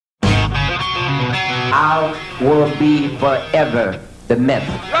I will be forever the myth.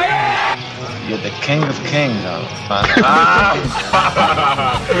 You're the king of kings,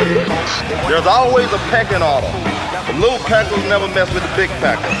 There's always a pecking order. The little peckers never mess with the big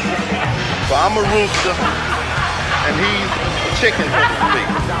pecker. So I'm a rooster, and he's a chicken, so to speak.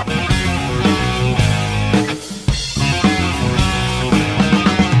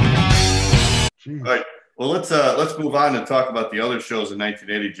 All right. Well, let's move on and talk about the other shows in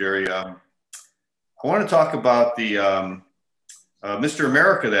 1980, Jerry. I want to talk about the Mr.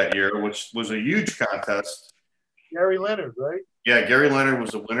 America that year, which was a huge contest. Gary Leonard, right? Yeah, Gary Leonard was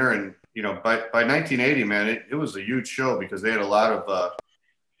the winner, and you know, by 1980, man, it was a huge show because they had a lot of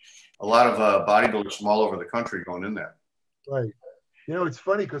bodybuilders from all over the country going in there. Right. You know, it's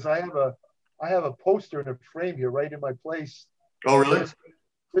funny because I have a poster in a frame here, right in my place. Oh, really?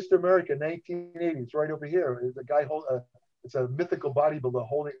 Mr. America, 1980. It's right over here. There's a guy it's a mythical bodybuilder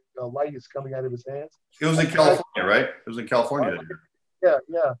holding a light is coming out of his hands. It was in California, right? It was in California that year. Yeah,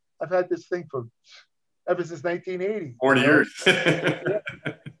 yeah. I've had this thing ever since 1980. 40 years. Yeah.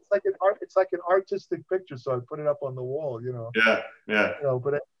 It's like an artistic picture, so I put it up on the wall. You know. Yeah, yeah. You know,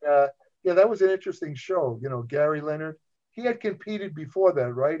 but yeah, that was an interesting show. You know, Gary Leonard. He had competed before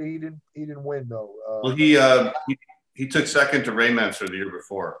that, right? He didn't win though. Well, he took second to Ray Manser the year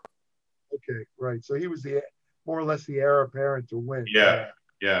before. Okay, right. So he was more or less the heir apparent to win. Yeah.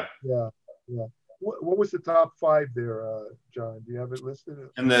 What was the top 5 there, John? Do you have it listed?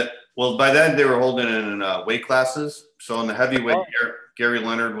 Well, by then they were holding in weight classes. So in the heavyweight, Gary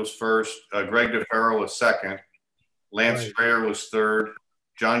Leonard was first. Greg DeFaro was second. Lance Strayer was third.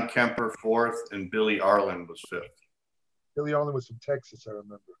 John Kemper fourth, and Billy Arlen was fifth. Billy Arlen was from Texas, I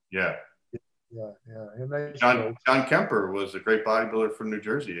remember. Yeah. Yeah. And nice John Kemper was a great bodybuilder from New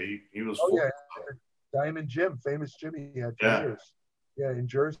Jersey. He was. Oh, yeah. Diamond Jim, famous Jimmy. He had 2 years. Yeah, in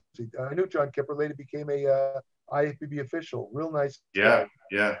Jersey. I knew John Kemper later became a IFBB official. Real nice guy.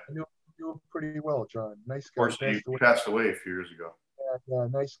 Yeah. I knew him pretty well, John. Nice guy. Of course, he passed away a few years ago. Yeah,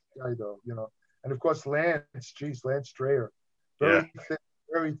 nice guy though, you know. And of course, Lance Strayer.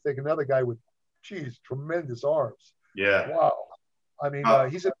 Very thick. Another guy with, tremendous arms. Yeah. Wow. I mean, I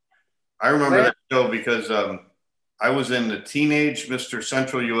remember that show because I was in the Teenage Mr.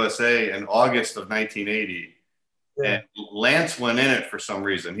 Central USA in August of 1980. Yeah. And Lance went in it for some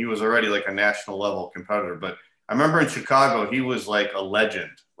reason. He was already like a national level competitor. But I remember in Chicago, he was like a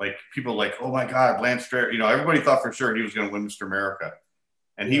legend. Like people like, oh my God, Lance Strayer. You know, everybody thought for sure he was going to win Mr. America.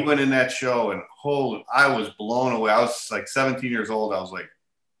 And he went in that show and I was blown away. I was like 17 years old. I was like,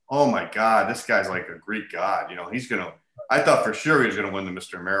 oh my God, this guy's like a Greek god. You know, I thought for sure he was going to win the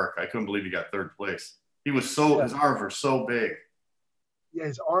Mr. America. I couldn't believe he got 3rd place. His arms were so big. Yeah,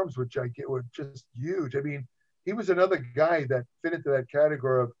 his arms were just huge. I mean, he was another guy that fit into that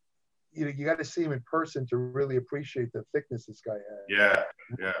category of, you know, you got to see him in person to really appreciate the thickness this guy had.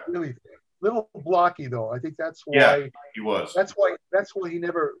 Yeah. Really little blocky though. I think that's why. Yeah, he was. That's why he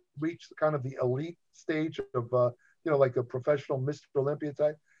never reached kind of the elite stage of, you know, like a professional Mr. Olympia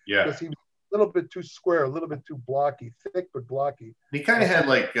type. Yeah. Because he was a little bit too square, a little bit too blocky, thick but blocky. He kind of had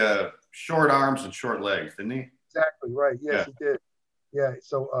like short arms and short legs, didn't he? Exactly right. Yes, he did. Yeah.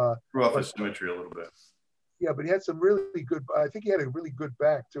 So threw off his symmetry a little bit. Yeah, but he had some really good. I think he had a really good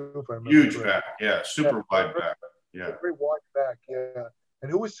back too, if I remember. Huge back, yeah, super wide back, yeah. Very wide back, yeah.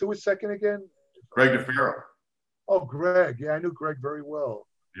 And who was second again? Greg DeFaro. Oh, Greg. Yeah, I knew Greg very well.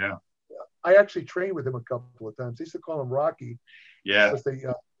 Yeah. I actually trained with him a couple of times. They used to call him Rocky. Yeah. Because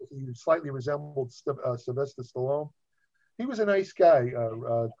he slightly resembled Sylvester Stallone. He was a nice guy,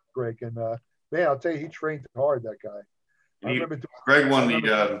 Greg, and man, I'll tell you, he trained hard. That guy. Greg won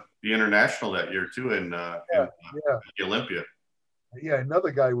the international that year too in the Olympia. Yeah,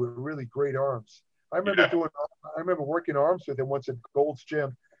 another guy with really great arms. I remember working arms with him once at Gold's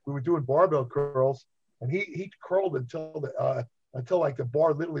Gym. We were doing barbell curls, and he curled until like the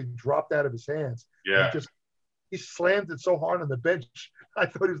bar literally dropped out of his hands. Yeah. He slammed it so hard on the bench. I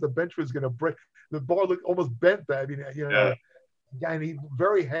thought the bench was going to break. The bar looked almost bent. I mean, you know, and he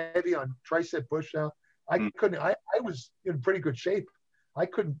very heavy on tricep push down. I couldn't. I was in pretty good shape. I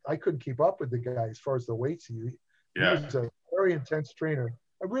couldn't keep up with the guy as far as the weights. He was a very intense trainer.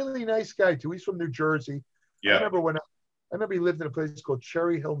 A really nice guy too. He's from New Jersey. Yeah. I remember he lived in a place called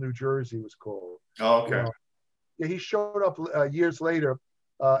Cherry Hill, New Jersey. It was called. Oh, okay. Yeah, he showed up years later.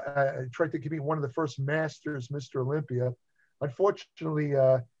 Tried to compete one of the first Masters, Mr. Olympia. Unfortunately,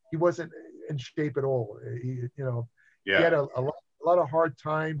 he wasn't in shape at all. He had a lot of hard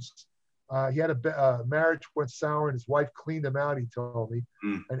times. He had a marriage went sour, and his wife cleaned him out. He told me,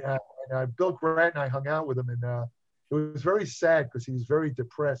 and Bill Grant and I hung out with him, and it was very sad because he was very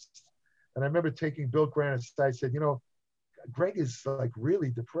depressed. And I remember taking Bill Grant aside. I said, you know, Greg is like really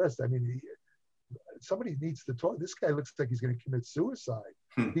depressed. I mean, somebody needs to talk. This guy looks like he's going to commit suicide.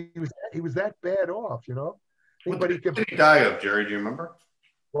 He was that bad off, you know. What did he die of, Jerry? Do you remember?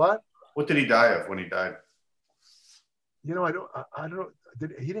 What? What did he die of when he died? You know, I don't know.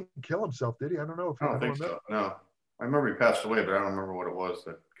 He didn't kill himself, did he? I don't know. I don't think so. No, I remember he passed away, but I don't remember what it was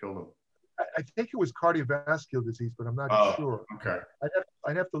that killed him. I think it was cardiovascular disease, but I'm not sure. Okay.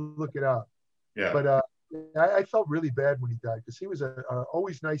 I'd have to look it up. Yeah. But I felt really bad when he died because he was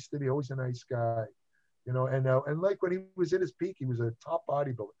always nice to me, always a nice guy, you know. And like when he was at his peak, he was a top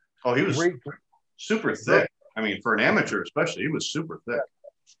bodybuilder. Oh, he was super thick. I mean, for an amateur especially, he was super thick.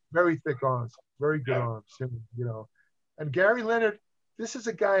 Very thick arms, very good arms, and, you know. And Gary Leonard, this is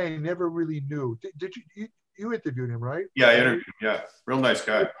a guy I never really knew. Did you interviewed him, right? Yeah, I interviewed him. Yeah, real nice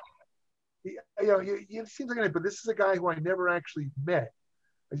guy. You know, it seems like, but this is a guy who I never actually met.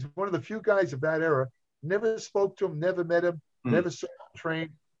 He's one of the few guys of that era. Never spoke to him, never met him, never saw him train.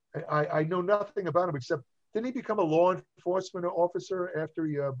 I know nothing about him except, didn't he become a law enforcement officer after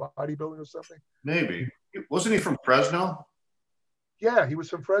he bodybuilding or something? Maybe. Wasn't he from Fresno? Yeah, he was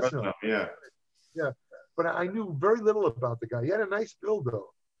from Fresno. Yeah. Yeah. But I knew very little about the guy. He had a nice build, though.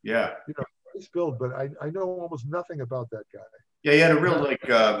 Yeah. You know, nice build, but I know almost nothing about that guy. Yeah, he had a real, like,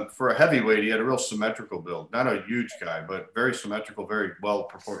 for a heavyweight, he had a real symmetrical build. Not a huge guy, but very symmetrical, very well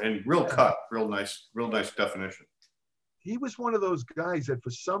proportioned, and real cut, real nice definition. He was one of those guys that for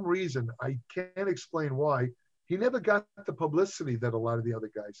some reason, I can't explain why, he never got the publicity that a lot of the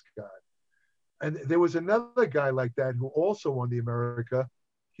other guys got. And there was another guy like that who also won the America.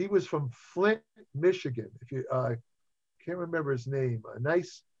 He was from Flint, Michigan. If you can't remember his name,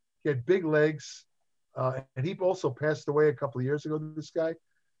 he had big legs. And he also passed away a couple of years ago. This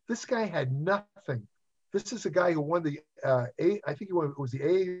guy had nothing. This is a guy who won the I think it was the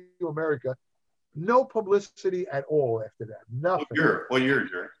AAU America. No publicity at all after that. Nothing. What year,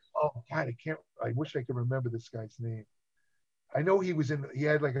 Jerry? Oh God, I wish I could remember this guy's name. I know he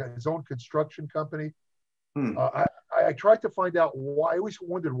had like his own construction company. I tried to find out why. I always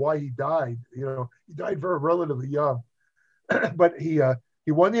wondered why he died. You know, he died very relatively young, but he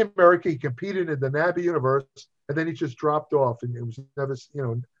won the America. He competed in the NABI Universe, and then he just dropped off, and it was never, you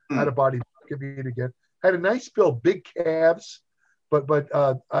know, had a body compete again. Had a nice build, big calves, but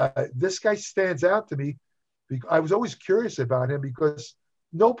this guy stands out to me. I was always curious about him because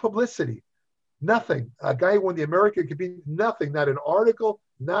no publicity, nothing. A guy who won the American compete, nothing, not an article,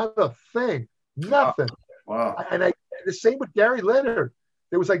 not a thing, nothing. Wow. And the same with Gary Leonard.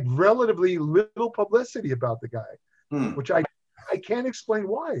 There was like relatively little publicity about the guy, which I can't explain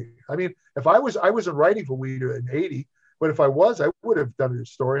why. I mean, if I wasn't writing for Weeder in '80, but if I was, I would have done a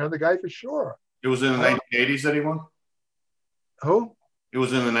story on the guy for sure. It was in the 1980s that he won? Who? It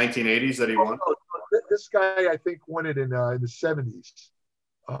was in the 1980s that he won? This guy, I think, won it in the 70s.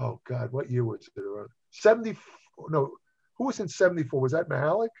 Oh, God, what year was it? 74? No, who was in 74? Was that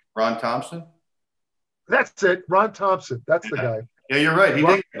Mahalik? Ron Thompson? That's it. Ron Thompson. That's the guy. Yeah, you're right. He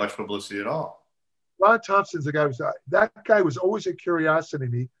didn't get much publicity at all. Ron Thompson's the guy. That guy was always a curiosity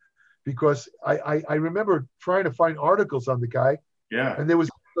to me because I remember trying to find articles on the guy. Yeah. And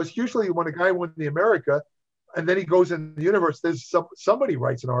because usually when a guy won the America and then he goes in the universe, there's somebody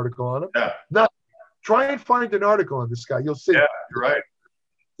writes an article on him. Yeah. Now, try and find an article on this guy. You'll see. Yeah, you're right.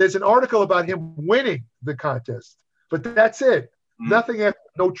 There's an article about him winning the contest, but that's it. Nothing after,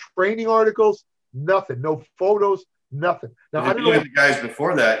 no training articles, nothing, no photos, nothing. Now, I don't know. The guys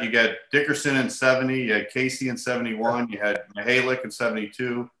before that, you got Dickerson in 70, you had Casey in 71, you had Mahalik in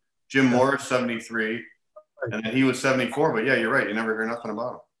 72, Jim Morris 73, and then he was 74. But yeah, you're right. You never hear nothing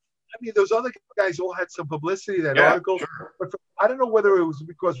about him. I mean, those other guys all had some publicity, that article. Sure. But I don't know whether it was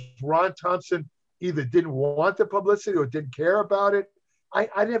because Ron Thompson either didn't want the publicity or didn't care about it.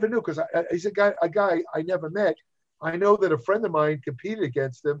 I never knew because he's a guy I never met. I know that a friend of mine competed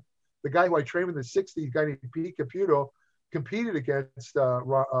against him. The guy who I trained in the 60s, a guy named Pete Caputo, competed against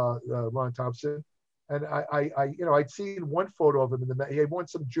Ron Thompson. And I'd seen one photo of him he had won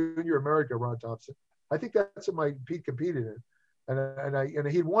some Junior America, Ron Thompson. I think that's what Pete competed in. And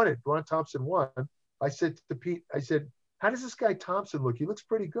he won it. Ron Thompson won. I said to Pete, how does this guy Thompson look? He looks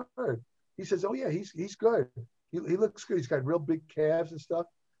pretty good. He says, oh yeah, he's good. He looks good. He's got real big calves and stuff.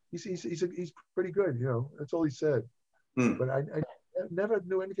 He's pretty good. You know, that's all he said. But I never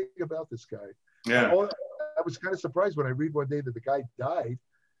knew anything about this guy. Yeah. I was kind of surprised when I read one day that the guy died.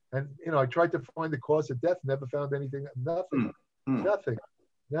 And, you know, I tried to find the cause of death, never found anything, nothing, nothing,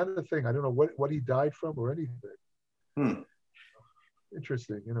 not a thing. I don't know what he died from or anything.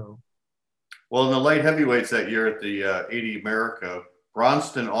 Interesting, you know. Well, in the light heavyweights that year at the 80 America,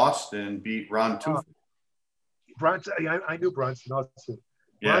 Bronston Austin beat Ron Teufel. Bronston, I knew Bronston Austin.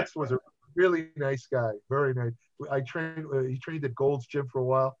 Yeah. Bronston was a really nice guy, very nice. I trained. He trained at Gold's Gym for a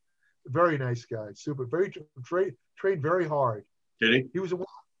while. Very nice guy, super. Very trained very hard. Did he? He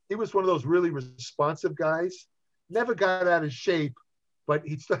was one of those really responsive guys. Never got out of shape, but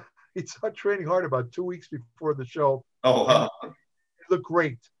he'd start training hard about 2 weeks before the show. Oh, wow. He looked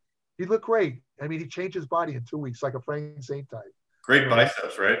great. He looked great. I mean, he changed his body in 2 weeks, like a Frank Zane type. Great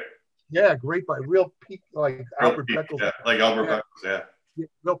biceps, right? Yeah, great bicep. Real peak, like Albert Beckles. Yeah, like Albert Beckles, yeah.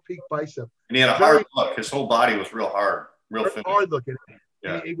 Real peak bicep. And he had a hard look. His whole body was real hard, real finished. Hard looking.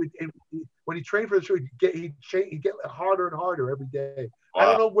 Yeah. When he trained for the show, he'd get harder and harder every day. Wow. I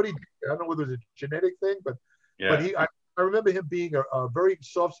don't know what he did. I don't know whether it was a genetic thing, but I remember him being a very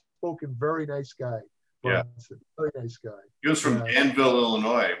soft-spoken, very nice guy. Yeah. Very nice guy. He was from Danville,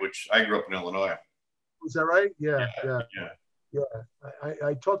 Illinois, which I grew up in Illinois. Was that right? Yeah.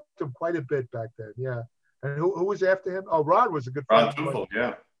 I talked to him quite a bit back then. Yeah. And who was after him? Oh, Rod was a good friend. Ron Teufel,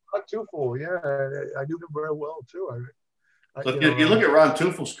 yeah. Ron Teufel, yeah. I knew him very well too. You look at Ron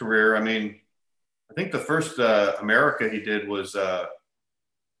Teufel's career. I mean, I think the first America he did was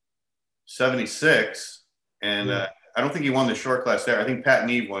 76, and I don't think he won the short class there. I think Pat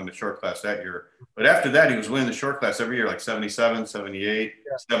Neve won the short class that year. But after that, he was winning the short class every year, like 77, 78,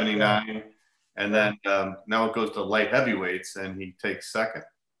 79. And then now it goes to light heavyweights, and he takes second.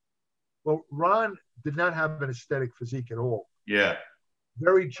 Well, Ron did not have an aesthetic physique at all. Yeah.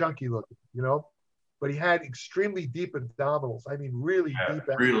 Very chunky looking, you know, but he had extremely deep abdominals. I mean, really deep.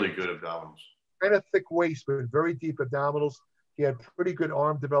 Really good abdominals. Kind of thick waist, but very deep abdominals. He had pretty good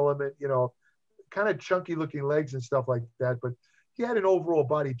arm development, you know, kind of chunky looking legs and stuff like that. But he had an overall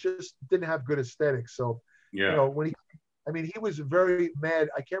body, just didn't have good aesthetics. So, you know, he was very mad.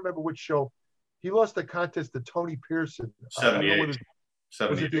 I can't remember which show. He lost the contest to Tony Pearson. 78.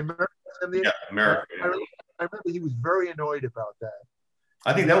 Was it the American? Yeah, American. I remember he was very annoyed about that.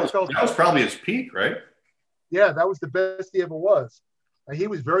 I think that was probably his peak, right? Yeah, that was the best he ever was. And he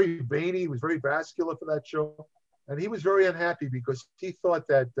was very veiny. He was very vascular for that show. And he was very unhappy because he thought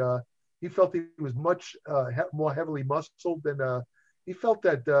that he felt he was much more heavily muscled than he felt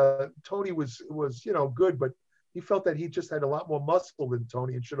that Tony was, you know, good, but he felt that he just had a lot more muscle than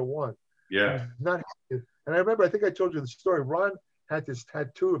Tony and should have won. Yeah. And I remember, I think I told you the story. Ron had this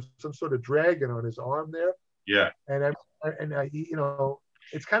tattoo of some sort of dragon on his arm there. Yeah. And I you know,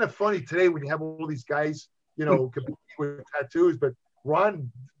 it's kind of funny today when you have all these guys, you know, competing with tattoos, but Ron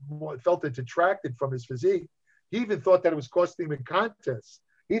felt it detracted from his physique. He even thought that it was costing him in contests.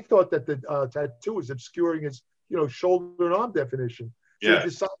 He thought that the tattoo was obscuring his, you know, shoulder and arm definition. So he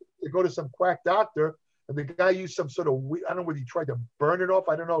decided to go to some quack doctor, and the guy used some sort of, I don't know whether he tried to burn it off.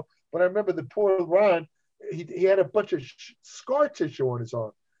 I don't know. But I remember the poor Ron, he had a bunch of scar tissue on his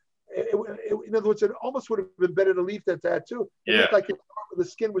arm. In other words, it almost would have been better to leave that tattoo. It looked like the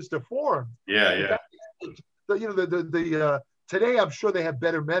skin was deformed. Yeah. You know, today I'm sure they have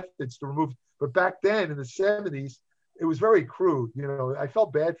better methods to remove, but back then in the 70s, it was very crude. You know, I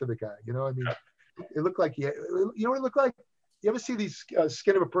felt bad for the guy. You know, I mean, it looked like you know what it looked like? You ever see these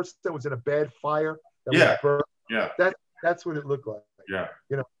skin of a person that was in a bad fire? That was burned? That's what it looked like. Yeah.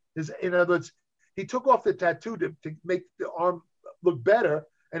 You know, in other words, he took off the tattoo to make the arm look better,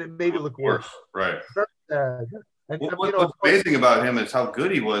 and it made it look worse. Right. Very sad. And, what's amazing about him is how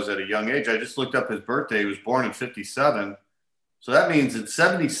good he was at a young age. I just looked up his birthday. He was born in 57. So that means in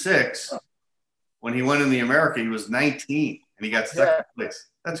 76, when he went in the America, he was 19 and he got second place.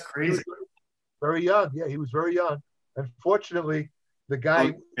 That's crazy. Very young. Yeah, he was very young. Unfortunately, the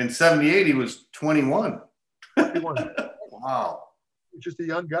guy. In 78, he was 21. 21. Wow. Just a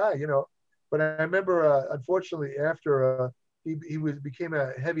young guy, you know. But I remember, unfortunately, after he became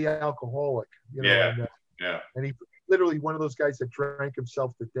a heavy alcoholic, you know. And he literally one of those guys that drank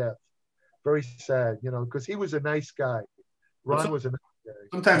himself to death. Very sad, you know, because he was a nice guy. Ron was a nice guy.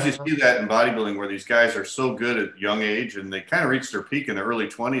 Sometimes you see that in bodybuilding where these guys are so good at young age and they kind of reach their peak in the early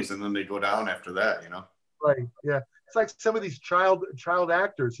 20s and then they go down after that, you know? Right, yeah. It's like some of these child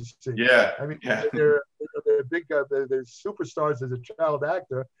actors you see. Yeah. I mean, they're big, they're superstars as a child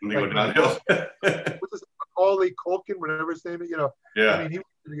actor. And they go downhill. What's this, Macaulay Culkin, whatever his name is, you know. Yeah. I mean,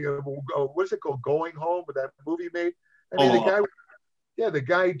 what's it called? Going Home, with that movie made. I mean, the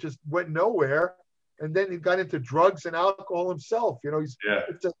guy just went nowhere, and then he got into drugs and alcohol himself. You know,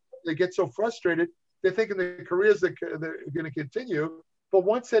 they get so frustrated, they're thinking their careers they're going to continue, but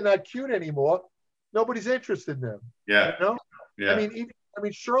once they're not cute anymore, nobody's interested in them. Yeah. You know? Yeah. I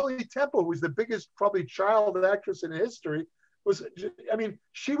mean, Shirley Temple, who's the biggest probably child actress in history,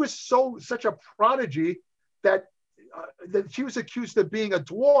 she was such a prodigy that that she was accused of being a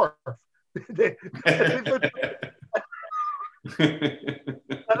dwarf. Not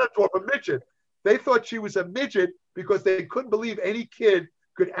a dwarf, a midget. They thought she was a midget because they couldn't believe any kid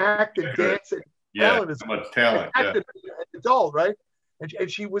could act and dance and talent. So much talent. An adult, right? And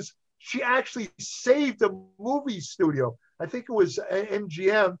she actually saved a movie studio. I think it was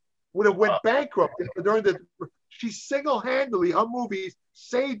MGM would have went bankrupt during the. She single-handedly, her movies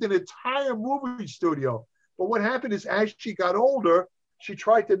saved an entire movie studio. But what happened is, as she got older, she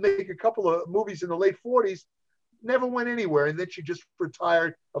tried to make a couple of movies in the late 40s, never went anywhere. And then she just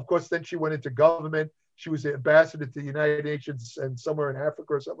retired. Of course, then she went into government. She was the ambassador to the United Nations and somewhere in Africa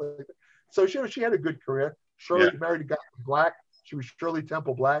or something like that. So she had a good career. Shirley married a guy black. She was Shirley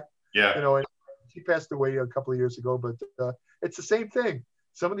Temple black. Yeah. You know, and she passed away a couple of years ago. But it's the same thing.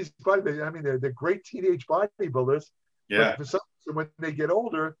 Some of these bodybuilders, I mean, they're great teenage bodybuilders. Yeah. But for some reason, when they get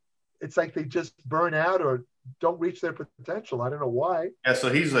older, it's like they just burn out or don't reach their potential. I don't know why. Yeah.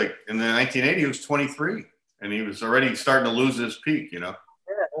 So he's like, in the 1980, he was 23, and he was already starting to lose his peak. You know.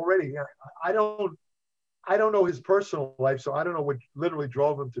 Yeah, already. Yeah. I don't know his personal life, so I don't know what literally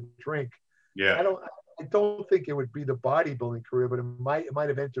drove him to drink. Yeah. I don't think it would be the bodybuilding career, but it might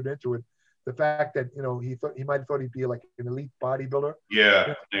have entered into it. The fact that, you know, he might have thought he'd be like an elite bodybuilder.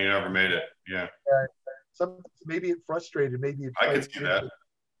 Yeah, and he never made it. Yeah. Maybe it frustrated. Maybe I can see that.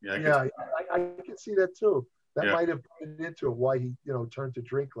 Yeah, I can see that too. That might have put into it why he, you know, turned to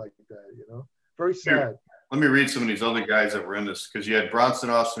drink like that. You know, very sad. Here, let me read some of these other guys that were in this, because you had Bronston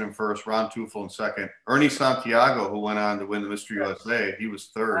Austin in first, Ron Teufel in second, Ernie Santiago, who went on to win the Mr. USA. He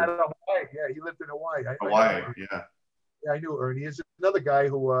was third. Out of Hawaii. Yeah, he lived in Hawaii. Hawaii. Yeah, I knew Ernie. He's another guy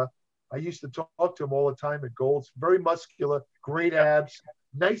who I used to talk to him all the time at Gold's. Very muscular, great abs,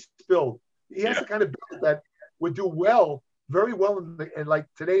 nice build. He has the kind of build that would do very well in like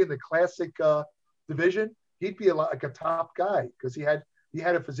today in the classic division. He'd be like a top guy because he had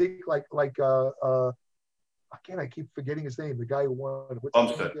a physique like again, I keep forgetting his name. The guy who won.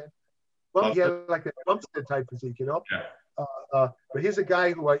 Bumstead. Well, he had like a Bumstead type physique, you know. Yeah. But here's a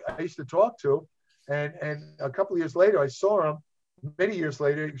guy who I used to talk to, and a couple of years later, I saw him. Many years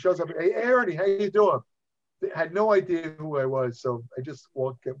later, he shows up. Hey, Ernie, how you doing? I had no idea who I was, so I just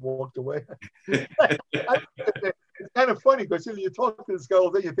walked away. It's kind of funny because if you talk to this guy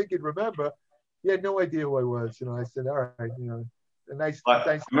all day, you think he'd remember. He had no idea who I was. You know, I said, all right, you know, nice.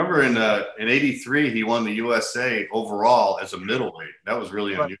 I remember in '83, he won the USA overall as a middleweight. That was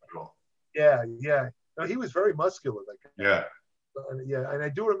really unusual. Yeah. No, he was very muscular. Like, yeah. Yeah, and I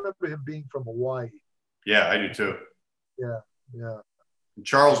do remember him being from Hawaii. Yeah, I do too. Yeah. And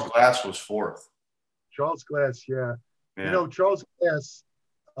Charles Glass was fourth. Charles Glass, yeah. You know, Charles Glass,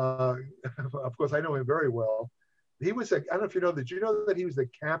 of course, I know him very well. He was I don't know if you know, did you know that he was the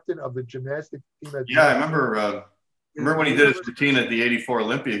captain of the gymnastic team at I remember when he did his routine at the '84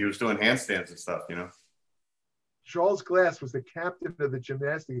 Olympia, he was doing handstands and stuff, you know. Charles Glass was the captain of the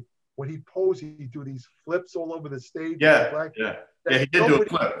gymnastic. When he posed, he'd do these flips all over the stage. Yeah, he did do a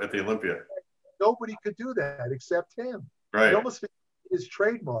flip at the Olympia. Nobody could do that except him. Right. It almost became his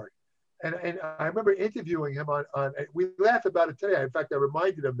trademark. And I remember interviewing him on we laugh about it today. In fact, I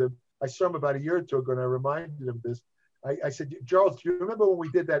reminded him that I saw him about a year or two ago, and I reminded him this. I said, Charles, do you remember when we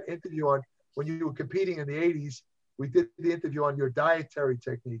did that interview on when you were competing in the 80s? We did the interview on your dietary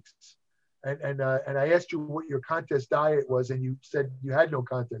techniques. And I asked you what your contest diet was, and you said you had no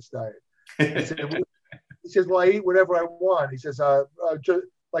contest diet. He says, well, I eat whatever I want. He says, I'll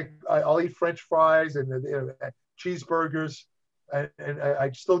eat French fries and cheeseburgers, and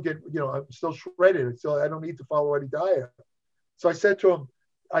I still get, you know, I'm still shredded. I don't need to follow any diet. So I said to him,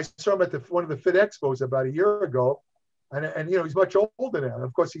 I saw him at one of the Fit Expos about a year ago, and you know, he's much older now. And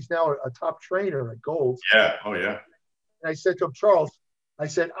of course, he's now a top trainer at Gold's. Yeah. Oh yeah. And I said to him, Charles, I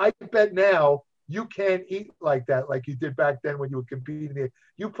said, I bet now you can't eat like that, like you did back then when you were competing.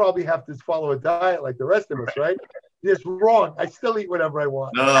 You probably have to follow a diet like the rest of us, right? It's wrong. I still eat whatever I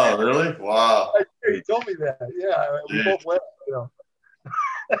want. No, really? Wow. He told me that. Yeah, we both laughed. You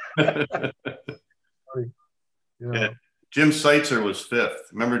know. Yeah. Jim Seitzer was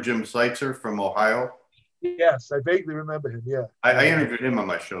fifth. Remember Jim Seitzer from Ohio? Yes, I vaguely remember him. Yeah. I interviewed him on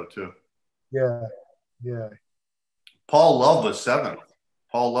my show too. Yeah. Paul Love was seventh.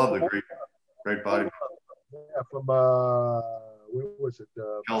 Paul Love, the great body. Yeah, from where was it?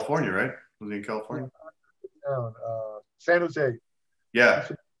 California, right? Was he in California? San Jose. Yeah.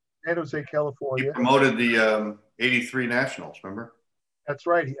 San Jose, California. He promoted the '83 Nationals, remember? That's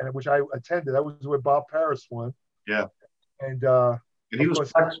right, which I attended. That was where Bob Paris won. Yeah. And he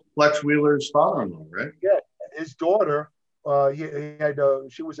was Flex Wheeler's father-in-law, right? Yeah. His daughter,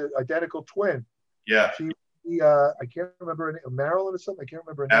 she was an identical twin. Yeah. I can't remember her name, Marilyn or something. I can't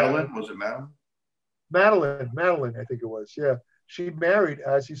remember her name. Madeline? Was it Madeline? Madeline, I think it was. Yeah, she married,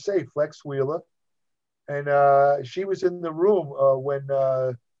 as you say, Flex Wheeler, and she was in the room when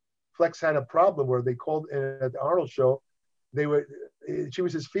Flex had a problem where they called at the Arnold show. She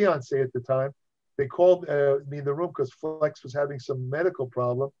was his fiance at the time. They called me in the room because Flex was having some medical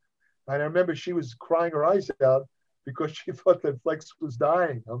problem, and I remember she was crying her eyes out because she thought that Flex was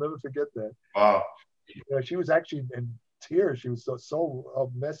dying. I'll never forget that. Wow. She was actually in tears. She was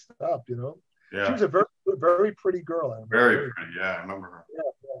so messed up, Yeah. She was a very, very pretty girl. Very pretty. Yeah, I remember her. Yeah.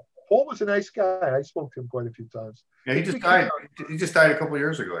 Paul was a nice guy. I spoke to him quite a few times. Yeah, he just died. He just died a couple of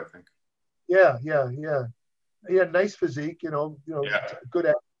years ago, I think. Yeah. He had nice physique, good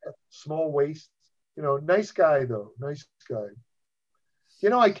at small waist. Nice guy though. Nice guy.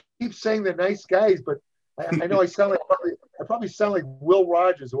 I keep saying they're nice guys, but I know I probably sound like Will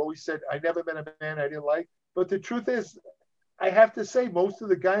Rogers, who always said, I never met a man I didn't like. But the truth is, I have to say, most of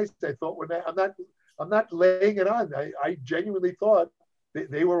the guys I thought I'm not laying it on. I genuinely thought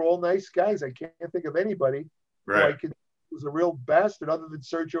they were all nice guys. I can't think of anybody who was a real bastard other than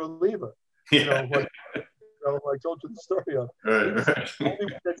Sergio Oliva. Yeah. I told you the story of. Right. He was the only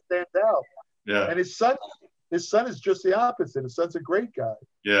one that stands out. Yeah. And his son is just the opposite. His son's a great guy.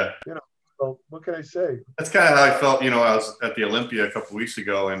 Yeah. So what can I say? That's kind of how I felt. I was at the Olympia a couple of weeks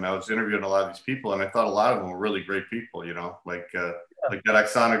ago, and I was interviewing a lot of these people, and I thought a lot of them were really great people. Like that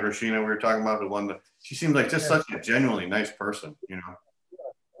Oksana Grishina we were talking about, the one that she seemed like just such a genuinely nice person.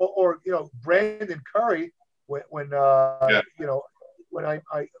 Or Brandon Curry when I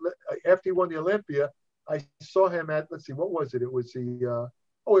after he won the Olympia, I saw him at, let's see, what was it? It was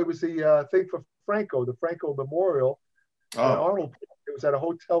the thing for Franco, the Franco Memorial. Arnold. It was at a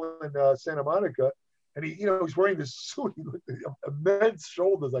hotel in Santa Monica, and he was wearing this suit. He looked at immense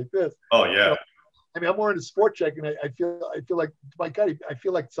shoulders like this. Oh yeah. I'm wearing a sport check, and I feel like, my God, I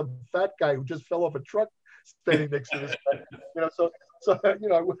feel like some fat guy who just fell off a truck standing next to this guy.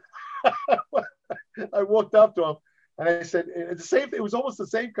 I walked up to him and I said, it was almost the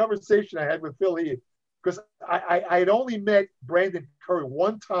same conversation I had with Phil Heath, because I had only met Brandon Curry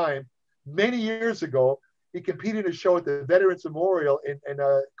one time many years ago. He competed in a show at the Veterans Memorial in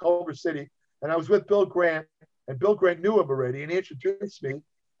Culver City, and I was with Bill Grant, and Bill Grant knew him already, and he introduced me.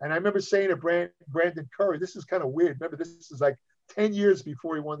 And I remember saying to Brandon Curry, this is kind of weird. Remember, this is like 10 years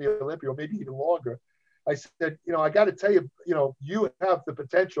before he won the Olympia, or maybe even longer. I said, I got to tell you, you have the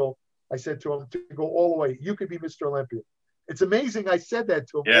potential, I said to him, to go all the way. You could be Mr. Olympia. It's amazing I said that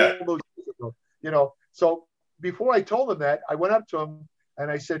to him all those years ago. So before I told him that, I went up to him and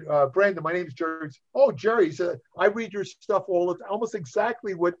I said, Brandon, my name is Jerry. Oh, Jerry, he said, I read your stuff all the time, almost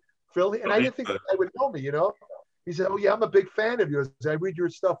exactly what Phil, and I didn't think I would know me, He said, oh yeah, I'm a big fan of yours. I read your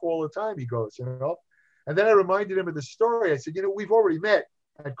stuff all the time, he goes, And then I reminded him of the story. I said, we've already met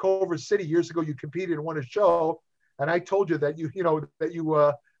at Culver City years ago. You competed and won a show, and I told you that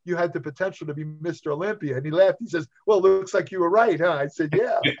you had the potential to be Mr. Olympia. And he laughed. He says, well, it looks like you were right, huh? I said,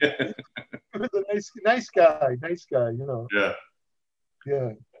 yeah. He was a nice guy, Yeah.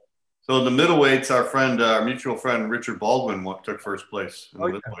 Yeah. So in the middleweights, our mutual friend Richard Baldwin took first place in the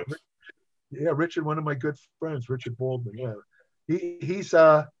middleweights. Yeah, Richard, one of my good friends, Richard Baldwin. Yeah, he's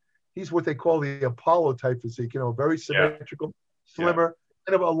what they call the Apollo type physique. very symmetrical, slimmer,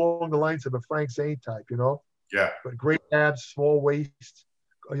 kind of along the lines of a Frank Zane type. Yeah. But great abs, small waist.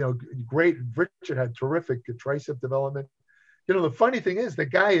 Great. Richard had terrific tricep development. The funny thing is, the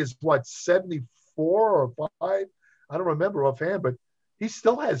guy is what, 74 or 5? I don't remember offhand, but he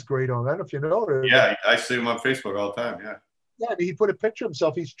still has great on. I don't know if you know it. Yeah, I see him on Facebook all the time. Yeah. Yeah, I mean, he put a picture of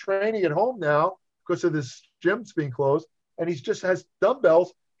himself. He's training at home now because of this gym's being closed, and he just has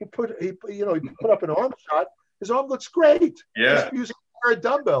dumbbells. He put up an arm shot. His arm looks great. Yeah. He's using a pair of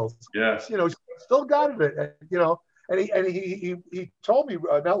dumbbells. Yeah. Still got it. And he told me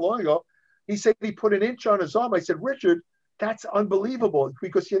not long ago. He said he put an inch on his arm. I said, Richard, that's unbelievable,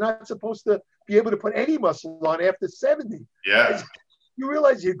 because you're not supposed to be able to put any muscle on after 70. Yeah. You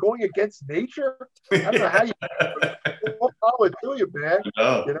realize you're going against nature? I don't know how you more power to you, man.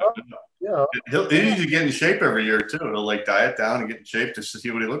 He needs to get in shape every year too. He'll diet down and get in shape just to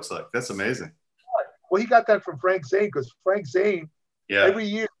see what he looks like. That's amazing. Well, he got that from Frank Zane, because Frank Zane, every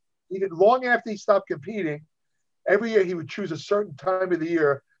year, even long after he stopped competing, every year he would choose a certain time of the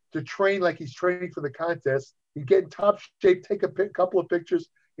year to train like he's training for the contest. He'd get in top shape, take a couple of pictures.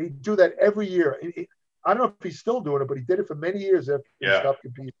 He'd do that every year. I don't know if he's still doing it, but he did it for many years after he stopped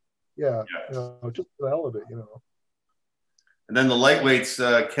competing. Yeah, just for the hell of it, And then the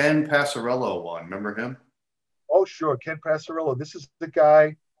lightweights, Ken Passariello won. Remember him? Oh, sure, Ken Passariello. This is the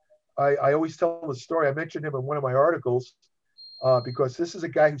guy I always tell the story. I mentioned him in one of my articles because this is a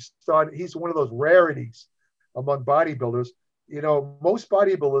guy who started. He's one of those rarities among bodybuilders. You know, most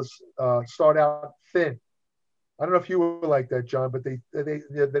bodybuilders start out thin. I don't know if you were like that, John, but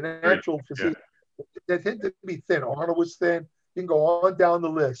the natural physique, they tend to be thin. Arnold was thin. You can go on down the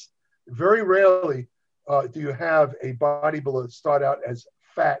list. Very rarely do you have a bodybuilder start out as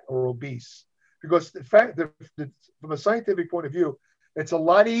fat or obese, because the fact that from a scientific point of view, it's a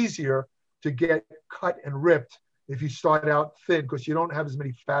lot easier to get cut and ripped if you start out thin, because you don't have as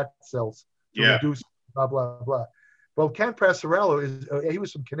many fat cells to reduce, blah, blah, blah. Well, Ken Passariello he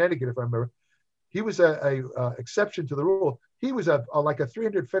was from Connecticut, if I remember. He was a exception to the rule. He was like a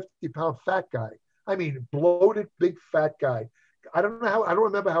 350-pound fat guy. I mean, bloated, big fat guy. I don't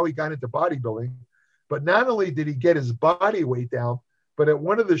remember how he got into bodybuilding, but not only did he get his body weight down, but at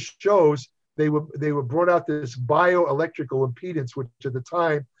one of the shows, they were brought out this bioelectrical impedance, which at the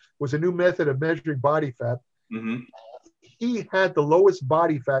time was a new method of measuring body fat. Mm-hmm. He had the lowest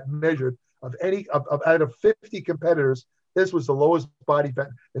body fat measured of any out of 50 competitors. This was the lowest body fat,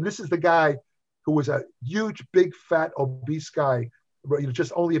 and this is the guy who was a huge, big, fat, obese guy,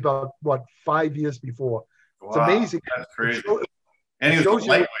 just only about 5 years before. Wow, it's amazing. That's crazy. And he was a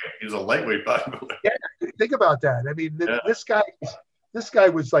lightweight. He was a lightweight bodybuilder. Yeah, think about that. I mean, this guy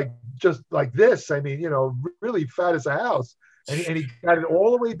was like just like this. I mean, really fat as a house, and he got it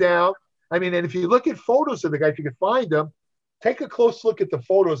all the way down. I mean, and if you look at photos of the guy, if you could find them, take a close look at the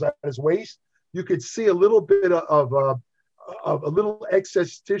photos at his waist. You could see a little bit of a little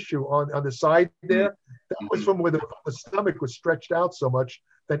excess tissue on the side there. That was from where the stomach was stretched out so much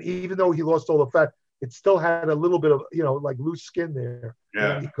that even though he lost all the fat, it still had a little bit of, like loose skin there.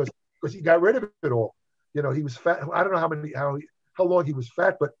 Yeah. Because he got rid of it all. He was fat. I don't know how long he was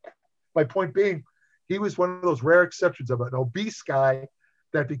fat, but my point being, he was one of those rare exceptions of an obese guy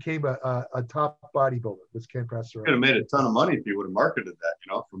that became a top bodybuilder. Was Ken Passariello. Could have made a ton of money if he would have marketed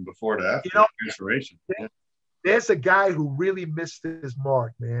that, from before to after transformation. There's a guy who really missed his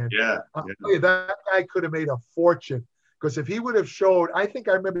mark, man. Yeah. I'll tell you, that guy could have made a fortune, because if he would have showed, I think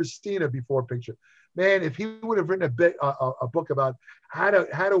I remember seeing a before picture. Man, if he would have written a book about how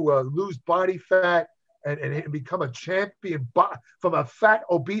to lose body fat and become a champion, from a fat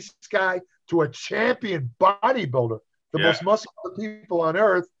obese guy to a champion bodybuilder, the most muscular people on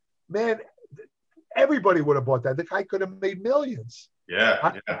earth, man, everybody would have bought that. The guy could have made millions.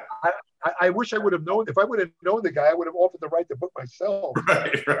 Yeah. I wish I would have known. If I would have known the guy, I would have offered the right to book myself.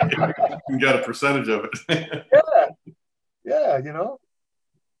 Right. You got a percentage of it. Yeah.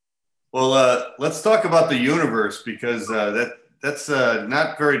 Well, let's talk about the universe, because that's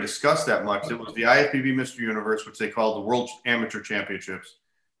not very discussed that much. It was the IFBB Mr Universe, which they called the World Amateur Championships.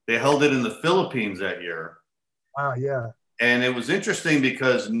 They held it in the Philippines that year. Yeah. And it was interesting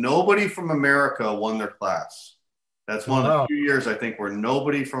because nobody from America won their class. That's one of the few years, I think, where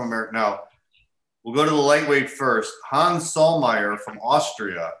nobody from America. Now, we'll go to the lightweight first. Hans Sahlmeier from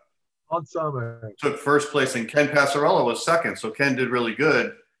Austria took first place, and Ken Passariello was second. So Ken did really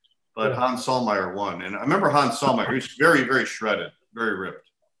good, but Hans Sahlmeier won. And I remember Hans Sahlmeier. He was very, very shredded, very ripped.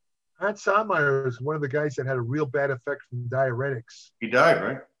 Hans Sahlmeier is one of the guys that had a real bad effect from diuretics. He died,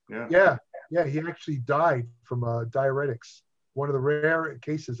 right? Yeah. He actually died from diuretics. One of the rare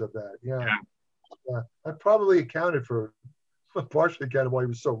cases of that. Yeah. I probably partially accounted why he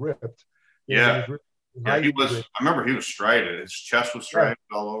was so ripped. He was. I remember he was striated. His chest was striated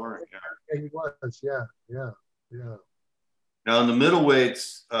all over. Yeah, he was. Yeah. Now in the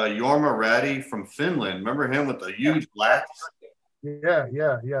middleweights, Jorma Räty from Finland. Remember him with the huge lats?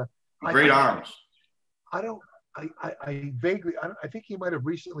 Yeah. Great arms. I vaguely. I think he might have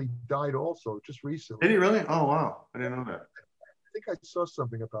recently died also. Just recently. Did he really? Oh wow! I didn't know that. I think I saw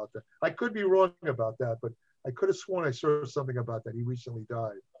something about that. I could be wrong about that, but I could have sworn I saw something about that. He recently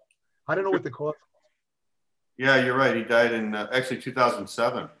died. I don't know what the cause. Yeah, you're right. He died in actually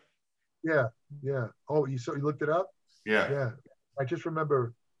 2007. Yeah. Oh, you looked it up? Yeah. I just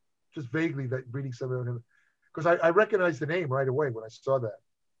remember, just vaguely, that reading something on him, because I recognized the name right away when I saw that.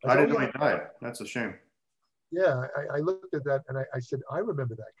 I didn't know he died. That's a shame. Yeah, I looked at that and I said, I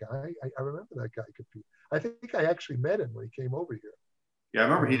remember that guy. I remember that guy compete. I think I actually met him when he came over here. Yeah, I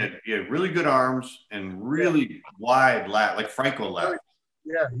remember he had really good arms and really wide lat, like Franco lat.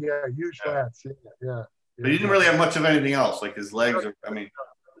 Yeah, huge lats. Yeah. But he didn't really have much of anything else. Like his legs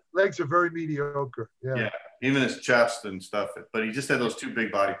legs are very mediocre. Yeah. Even his chest and stuff. But he just had those two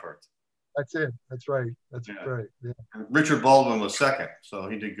big body parts. That's it. That's right. Right. Yeah. Richard Baldwin was second, so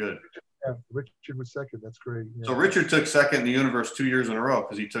he did good. Yeah, Richard was second. That's great. Yeah. So Richard took second in the universe 2 years in a row,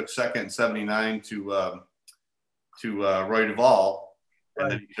 because he took second in '79 to Roy Duvall,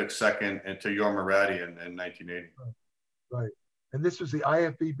 and then he took second to Yorma Ratty in 1980. Right. And this was the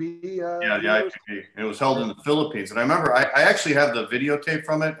IFBB. Yeah, the IFBB. And it was held in the Philippines. And I remember I actually have the videotape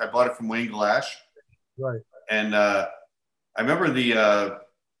from it. I bought it from Wayne Glash. Right. And I remember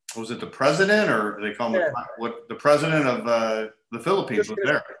was it the president, or they call him the president of the Philippines was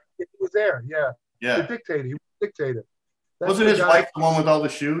there? He was there, yeah. Yeah. The dictator. He was the dictator. Wasn't his wife the one with all the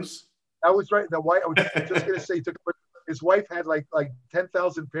shoes? That was right. The wife. I was just gonna say, his wife had like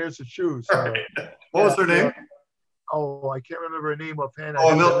 10,000 pairs of shoes. Right. What was her name? I can't remember her name offhand.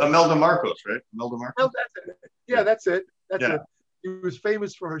 Imelda Marcos, right? Imelda Marcos. No, that's it. Yeah, that's it. That's it. She was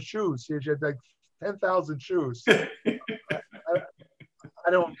famous for her shoes. She had like 10,000 shoes. I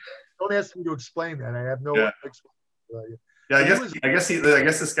don't ask me to explain that. I have no explanation. Yeah, I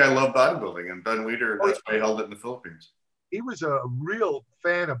guess this guy loved bodybuilding, and Ben Weider, that's why he held it in the Philippines. He was a real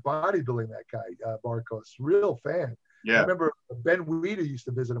fan of bodybuilding, that guy, Marcos. Real fan. Yeah. I remember Ben Weider used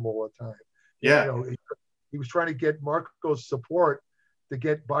to visit him all the time. Yeah. You know, he was trying to get Marcos' support to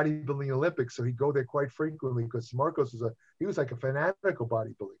get bodybuilding Olympics, so he'd go there quite frequently because Marcos was like a fanatical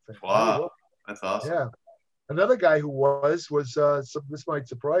bodybuilding fan. Wow, that's awesome. Yeah. Another guy who was this might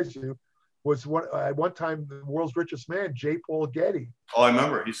surprise you, was at one time the world's richest man, J. Paul Getty. Oh, I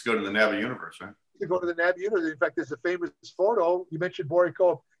remember. He used to go to the NABA Universe, right? To go to the NABA Universe. In fact, there's a famous photo. You mentioned Boyer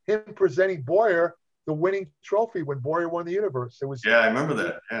Cope, him presenting Boyer the winning trophy when Boyer won the Universe. It was. Yeah, I remember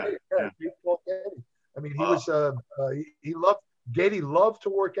that. Yeah. J. Paul Getty. I mean, Getty loved to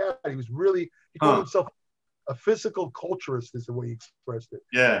work out. He was he called himself a physical culturist, is the way he expressed it.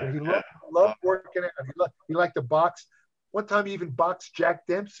 Yeah. And he loved working out. He liked to box. One time he even boxed Jack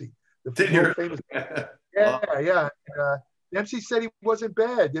Dempsey, the famous. Yeah. Dempsey said he wasn't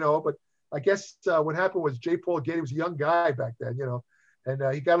bad, but I guess what happened was J. Paul Getty was a young guy back then,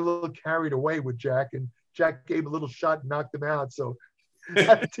 and he got a little carried away with Jack, and Jack gave a little shot and knocked him out. So I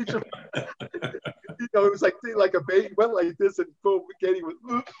had to teach him. It was like a baby. He went like this, and boom, Getty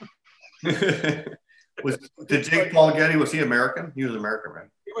was. Did Jake Paul Getty, was he American? He was American, right?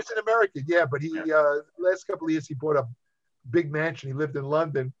 He was an American, yeah. But he last couple of years he bought a big mansion. He lived in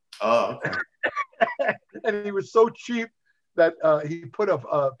London. Oh, okay. And he was so cheap that he put a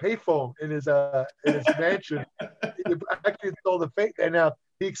payphone in his mansion. He actually installed a fake. And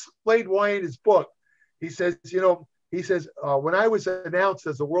he explained why in his book. He says, when I was announced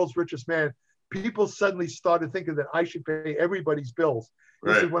as the world's richest man, people suddenly started thinking that I should pay everybody's bills.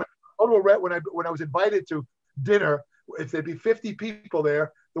 He said, when I was invited to dinner, if there'd be 50 people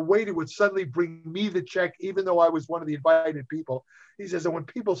there, the waiter would suddenly bring me the check, even though I was one of the invited people. He says that when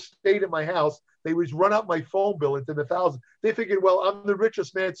people stayed at my house, they would run up my phone bill into the thousands. They figured, well, I'm the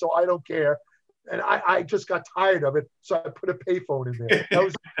richest man, so I don't care. And I just got tired of it, so I put a payphone in there. That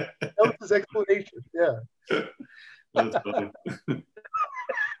was his explanation. Yeah. That's funny.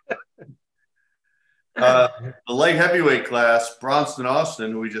 The light heavyweight class, Bronston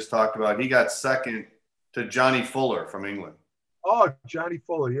Austin, who we just talked about, he got second to Johnny Fuller from England. Oh, Johnny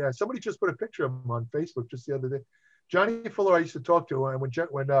Fuller, yeah. Somebody just put a picture of him on Facebook just the other day. Johnny Fuller, I used to talk to when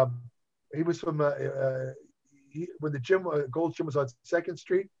he was from when the gym, Gold's Gym was on 2nd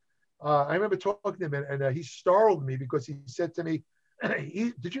Street. I remember talking to him, and he startled me because he said to me,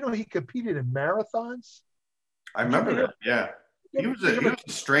 "Did you know he competed in marathons?" I remember that. Yeah, he was a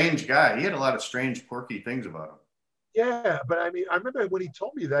strange guy. He had a lot of strange, quirky things about him. Yeah, but I mean, I remember when he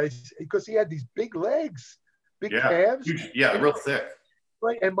told me that because he had these big legs, big calves, huge, real thick.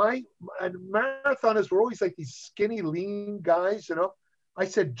 Right, and my marathoners were always like these skinny, lean guys. I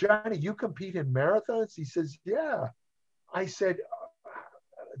said, "Johnny, you compete in marathons?" He says, "Yeah." I said,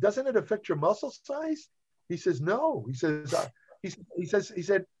 "Doesn't it affect your muscle size?" He says, "No." He says, he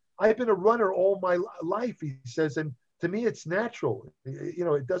said, "I've been a runner all my life." He says, "And to me, it's natural.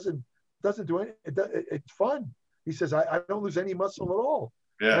 It doesn't do anything. It's fun." He says, "I don't lose any muscle at all."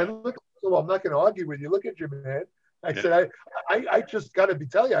 Yeah. And well, I'm not going to argue with you. Look at you, man. I said, I just got to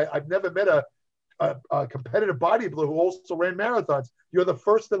tell you, I've never met a competitive bodybuilder who also ran marathons. You're the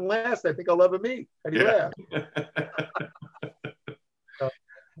first and last I think I'll ever meet. And he laughed.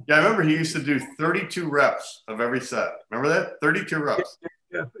 Yeah, I remember he used to do 32 reps of every set. Remember that? 32 reps.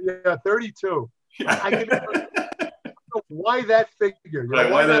 Yeah, 32. I can know why that figure.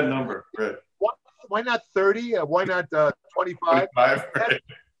 Right, why that number? Right. Why not 30? Why not 25? 25, right.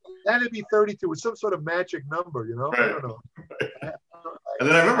 That'd be 32. It's some sort of magic number, Right. I don't know. Right. And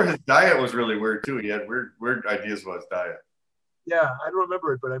then I remember his diet was really weird too. He had weird ideas about his diet. Yeah, I don't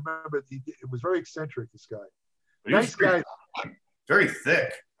remember it, but I remember it was very eccentric, this guy. Nice guy. Very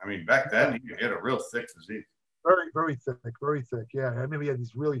thick. I mean, back then he had a real thick physique. Very, very thick, very thick. Yeah, I remember he had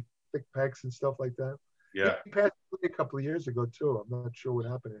these really thick pecs and stuff like that. Yeah. a couple of years ago too. I'm not sure what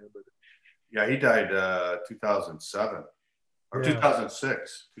happened to him, but Yeah, he died 2007 or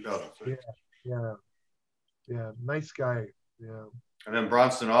 2006. 2006. Yeah. Nice guy. Yeah. And then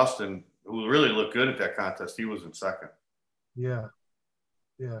Bronston Austin, who really looked good at that contest, he was in second. Yeah.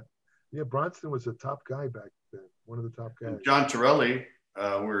 Bronston was a top guy back then. One of the top guys. And John Torelli,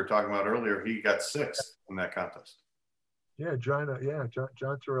 we were talking about earlier, he got sixth in that contest. Yeah, John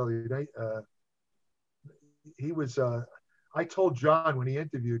Torelli. He was. I told John when he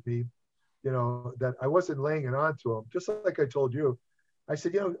interviewed me, that I wasn't laying it on to him. Just like I told you, I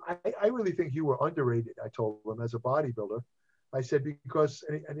said, I really think you were underrated. I told him as a bodybuilder. I said because,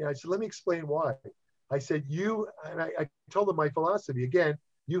 and I said, let me explain why. I said I told him my philosophy again.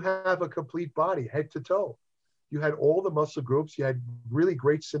 You have a complete body, head to toe. You had all the muscle groups. You had really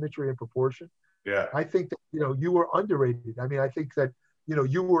great symmetry and proportion. Yeah. I think that, you were underrated. I mean, I think that,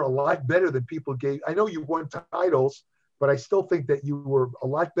 you were a lot better than people gave. I know you won titles, but I still think that you were a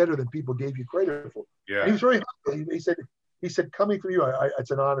lot better than people gave you credit for. Yeah. He was very happy. He said, coming from you,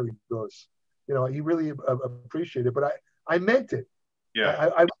 it's an honor. He goes, he really appreciated it, but I meant it. Yeah.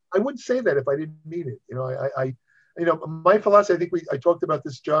 I wouldn't say that if I didn't mean it. My philosophy, I think I talked about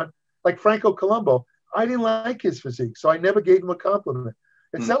this, John, like Franco Columbu, I didn't like his physique, so I never gave him a compliment.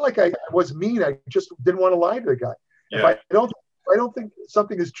 It's not like I was mean. I just didn't want to lie to the guy. Yeah. If I don't think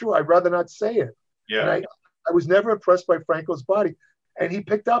something is true, I'd rather not say it. Yeah. And I was never impressed by Franco's body, and he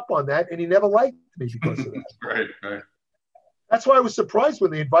picked up on that, and he never liked me because of that. Right. That's why I was surprised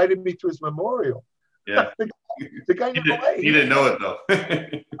when they invited me to his memorial. Yeah. The guy never liked. He didn't know it though.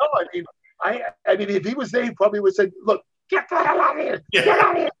 No, I mean, if he was there, he probably would say, "Look, get the hell out of here! Get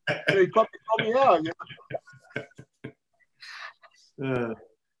out of here!" And he probably told me out.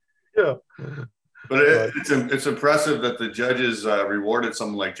 Yeah. But it's impressive that the judges rewarded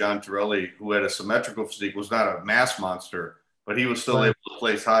someone like John Torelli, who had a symmetrical physique, was not a mass monster, but he was still able to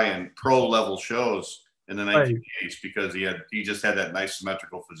place high in pro level shows in the 1980s because he just had that nice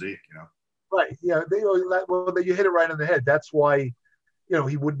symmetrical physique, Right. Yeah. You hit it right on the head. That's why, he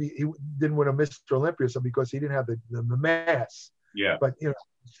didn't win a Mr. Olympia or something because he didn't have the mass. Yeah. But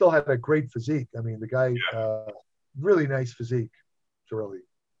still had a great physique. I mean, the guy, really nice physique, Torelli.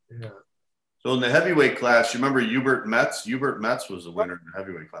 Yeah. So in the heavyweight class, you remember Hubert Metz? Hubert Metz was the winner in the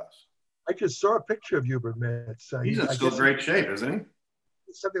heavyweight class. I just saw a picture of Hubert Metz. He's in still great shape, isn't he?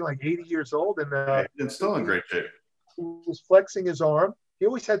 He's something like 80 years old, and he's still in great shape. He was flexing his arm. He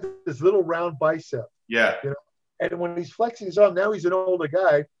always had this little round bicep. Yeah. And when he's flexing his arm, now he's an older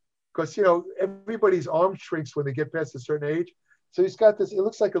guy, because everybody's arm shrinks when they get past a certain age. So he's got this. It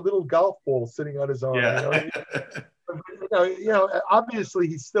looks like a little golf ball sitting on his arm. Yeah. Obviously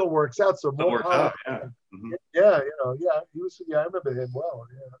he still works out. So more out, yeah. He was. Yeah, I remember him well.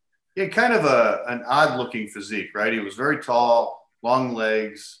 Yeah. He had kind of an odd looking physique, right? He was very tall, long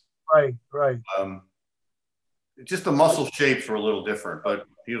legs. Right. Just the muscle shapes were a little different, but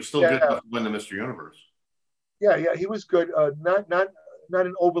he was still good enough to win the Mr. Universe. Yeah, he was good. Not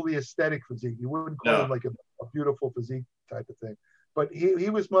an overly aesthetic physique. You wouldn't call him like a beautiful physique type of thing. But he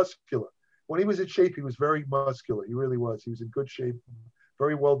was muscular. When he was in shape, he was very muscular. He really was. He was in good shape,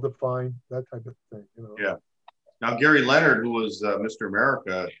 very well defined, that type of thing. Yeah. Now Gary Leonard, who was Mr.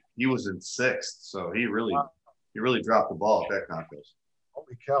 America, he was in sixth, so he really dropped the ball at that contest.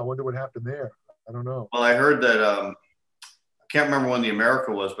 Holy cow! I wonder what happened there. I don't know. Well, I heard that I can't remember when the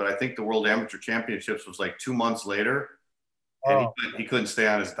America was, but I think the World Amateur Championships was like 2 months later, and he couldn't stay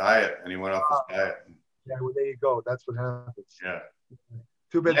on his diet, and he went off his diet. Yeah, well, there you go. That's what happens. Yeah.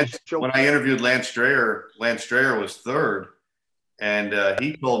 Too bad. When I interviewed Lance Strayer was third, and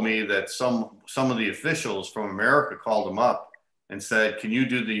he told me that some of the officials from America called him up and said, "Can you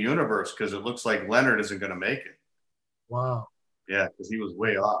do the Universe? Because it looks like Leonard isn't going to make it." Wow. Yeah, because he was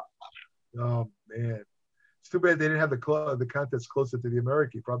way off. Oh man, it's too bad they didn't have the contest closer to the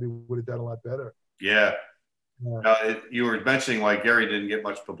America. He probably would have done a lot better. Yeah. You were mentioning why Gary didn't get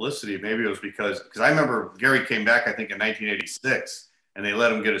much publicity. Maybe it was because I remember Gary came back, I think, in 1986, and they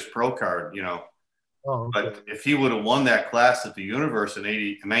let him get his pro card, Oh, okay. But if he would have won that class at the Universe in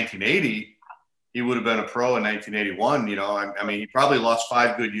 1980, he would have been a pro in 1981. I mean, he probably lost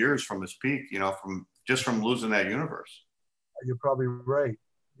 5 good years from his peak, from losing that Universe. You're probably right.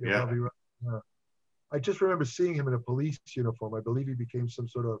 You're probably right. Yeah. I just remember seeing him in a police uniform. I believe he became some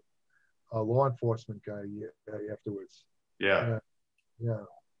sort of law enforcement guy afterwards. Yeah. Yeah.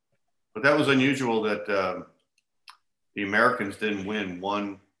 But that was unusual that the Americans didn't win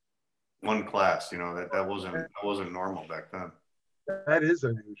one class. That wasn't normal back then. That is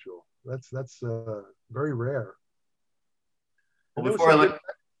unusual. That's very rare. Well,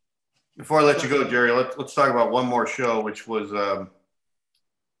 Before I let you go, Jerry, let's talk about one more show, which was the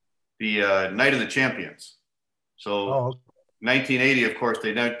Night of the Champions. So 1980, of course,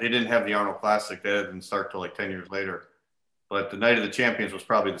 they didn't have the Arnold Classic. That didn't start till like 10 years later. But the Night of the Champions was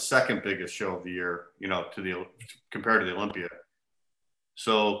probably the second biggest show of the year, you know, compared to the Olympia.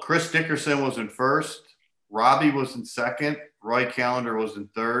 So Chris Dickerson was in first, Robbie was in second, Roy Callender was in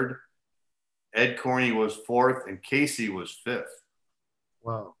third, Ed Corney was fourth, and Casey was fifth.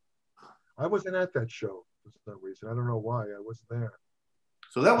 Wow. I wasn't at that show for some reason. I don't know why. I wasn't there.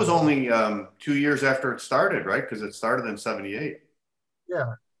 So that was only 2 years after it started, right? Because it started in 78.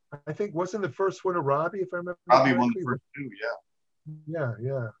 Yeah. I think, wasn't the first one a Robbie, if I remember Robbie correctly? won the first two, yeah.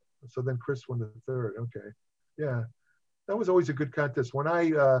 Yeah. So then Chris won the third. Okay. Yeah. That was always a good contest. When I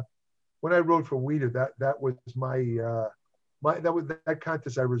rode for Wheater, that was that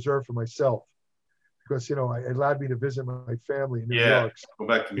contest I reserved for myself because, you know, it allowed me to visit my family in New York. Go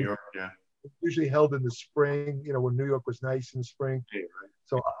back to New York, yeah. Usually held in the spring, you know, when New York was nice in the spring. Yeah, right.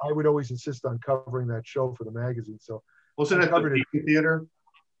 So I would always insist on covering that show for the magazine. So was it at the Beacon Theater?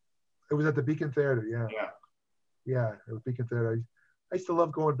 It was at the Beacon Theater, yeah. Yeah, it was Beacon Theater. I used to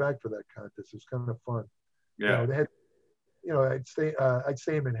love going back for that contest. It was kind of fun. Yeah. You know, they had, you know, I'd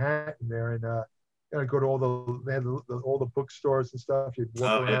stay in Manhattan there, and I'd go to all the bookstores and stuff. You'd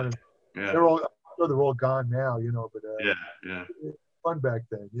walk around, and they're all gone now, you know. But fun back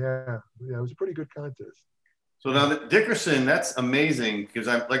then. Yeah, it was a pretty good contest. So now Dickerson, that's amazing because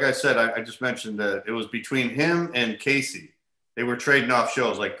like I said, I just mentioned that it was between him and Casey. They were trading off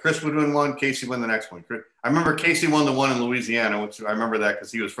shows. Like Chris would win one, Casey win the next one. I remember Casey won the one in Louisiana, which I remember that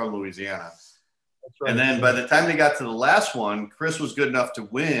because he was from Louisiana. That's right. And then by the time they got to the last one, Chris was good enough to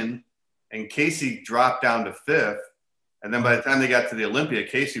win, and Casey dropped down to fifth. And then by the time they got to the Olympia,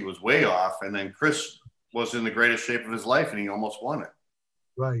 Casey was way off, and then Chris was in the greatest shape of his life, and he almost won it.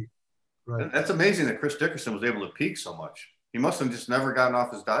 Right. That's amazing that Chris Dickerson was able to peak so much. He must have just never gotten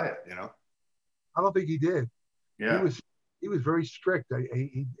off his diet, you know? I don't think he did. Yeah. He was very strict. I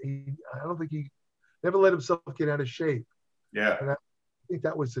don't think he never let himself get out of shape. Yeah. And I think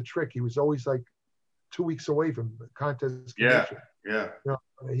that was the trick. He was always like 2 weeks away from the contest condition. Yeah. You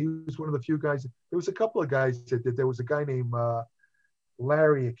know, he was one of the few guys. There was a couple of guys that did. There was a guy named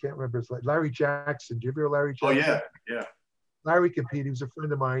Larry. I can't remember his name. Larry Jackson. Do you ever hear Larry Jackson? Oh, yeah. Larry competed. He was a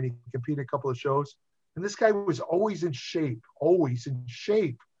friend of mine. He competed a couple of shows. And this guy was always in shape.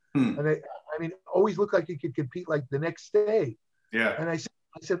 And I mean, always looked like he could compete like the next day. Yeah. And I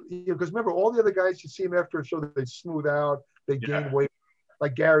said, you know, because remember all the other guys, you see him after a show, they smooth out, they gain weight,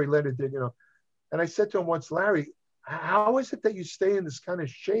 like Gary Leonard did, you know. And I said to him once, Larry, how is it that you stay in this kind of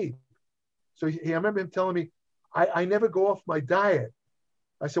shape? So I remember him telling me, I never go off my diet.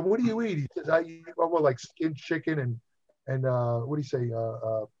 I said, what do you eat? He says, I eat like skinned chicken and what do you say,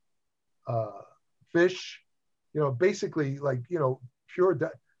 fish, you know, basically like, you know, pure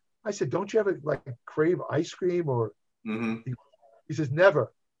diet. I said, don't you ever like crave ice cream or? He says,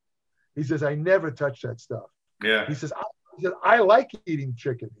 never. He says, I never touch that stuff. Yeah. He says, I like eating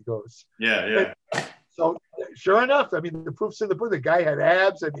chicken. He goes. Yeah. So sure enough, I mean, the proof's in the pudding. The guy had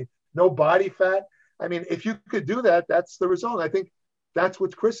abs. I mean, no body fat. I mean, if you could do that, that's the result. I think that's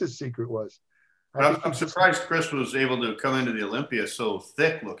what Chris's secret was. I'm surprised Chris was able to come into the Olympia so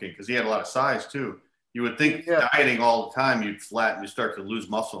thick looking because he had a lot of size too. You would think dieting all the time, you'd flatten, you start to lose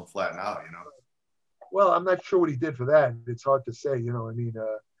muscle and flatten out, you know? Well, I'm not sure what he did for that. It's hard to say, you know, I mean,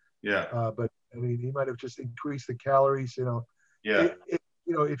 but I mean, he might've just increased the calories, you know? Yeah.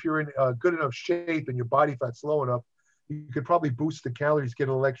 You know, if you're in good enough shape and your body fat's low enough, you could probably boost the calories, get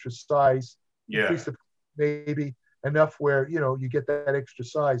a little extra size, increase the maybe enough where, you know, you get that extra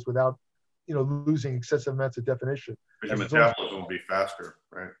size without, you know, losing excessive amounts of definition. Because your metabolism will be faster,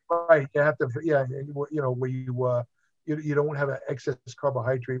 right? Right. You have to, you know, where you don't have an excess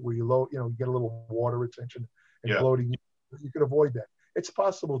carbohydrate where you you get a little water retention and bloating. You can avoid that. It's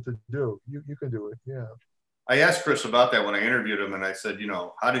possible to do. You can do it. Yeah. I asked Chris about that when I interviewed him, and I said, you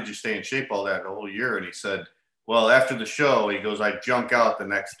know, how did you stay in shape all that the whole year? And he said, well, after the show, he goes, I junk out the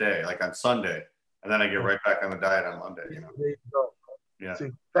next day, like on Sunday, and then I get right back on the diet on Monday. You know. There you go. Yeah.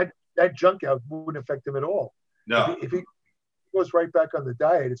 See, that junk out wouldn't affect him at all. No. If he goes right back on the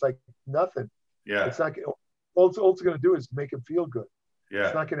diet, it's like nothing. Yeah. It's not. All it's going to do is make him feel good. Yeah.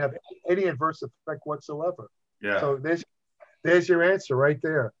 It's not going to have any adverse effect whatsoever. Yeah. So there's your answer right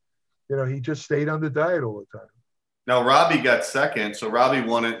there. You know, he just stayed on the diet all the time. Now, Robbie got second. So Robbie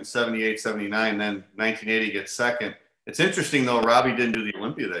won it in 78, 79. Then 1980 gets second. It's interesting, though, Robbie didn't do the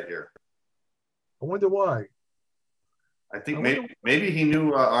Olympia that year. I wonder why. I think maybe he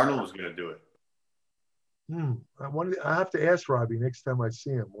knew Arnold was going to do it. I have to ask Robbie next time I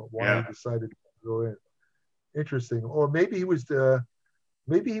see him why he decided to go in. Interesting. Or maybe he was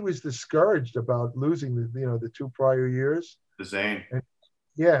discouraged about losing the 2 prior years. The Zane.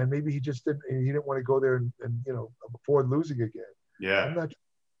 And maybe he just didn't want to go there and afford losing again. Yeah.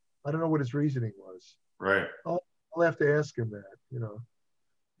 I don't know what his reasoning was. Right. I'll have to ask him that.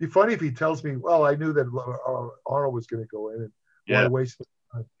 Be funny if he tells me, well, I knew that Arnold was going to go in, and why waste the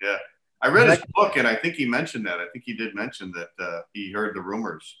time? Yeah. I read his book, and I think he mentioned that. I think he did mention that he heard the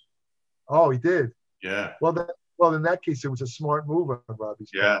rumors. Oh, he did? Yeah. Well, in that case, it was a smart move on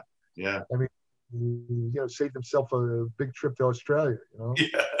Robbie's part. Yeah. I mean, he saved himself a big trip to Australia,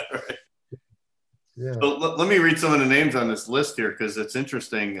 Yeah, right. Yeah. So let me read some of the names on this list here because it's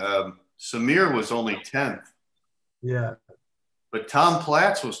interesting. Samir was only 10th. Yeah. But Tom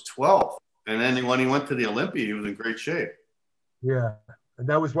Platz was 12th. And then when he went to the Olympia, he was in great shape. Yeah. And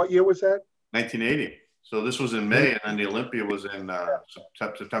that was, what year was that? 1980. So this was in May, and then the Olympia was in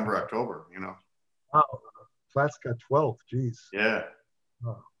September, October, Wow. Platz got 12th. Jeez. Yeah.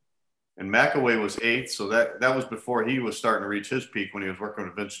 Oh. And McAway was 8th. So that was before he was starting to reach his peak when he was working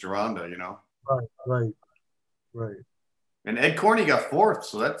with Vince Gironda, Right. And Ed Corney got 4th.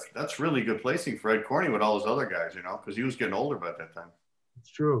 So that's really good placing for Ed Corney with all those other guys, because he was getting older by that time.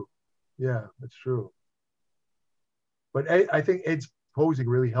 It's true. Yeah, it's true. But I think Ed's posing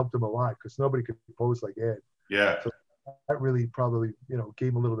really helped him a lot because nobody could pose like Ed. Yeah. So that really probably, gave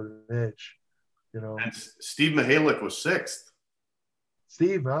him a little bit of an edge, And Steve Mihalik was 6th.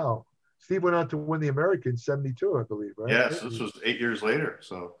 Steve went on to win the American 72, I believe, right? Yeah, so this was 8 years later.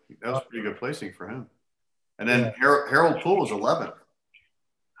 So that was pretty good placing for him. And then Harold Poole was 11th.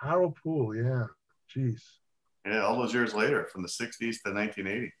 Harold Poole, yeah. Jeez. Yeah, all those years later, from the 60s to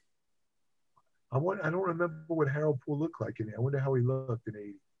 1980. I don't remember what Harold Poole looked like in it. I wonder how he looked in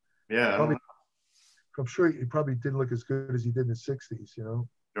 80. Yeah. I'm sure he probably didn't look as good as he did in the 60s,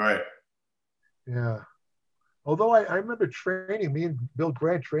 Right. Yeah. Although I remember training, me and Bill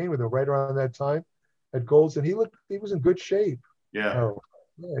Grant trained with him right around that time at Gold's, and he was in good shape. Yeah. Harold.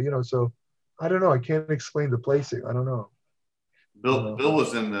 Yeah, so I don't know. I can't explain the placing. I don't know. Bill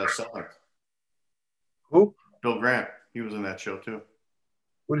was in the 7th. Who? Bill Grant. He was in that show too.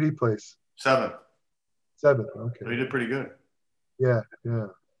 What did he place? 7th. 7th. Okay. So he did pretty good. Yeah.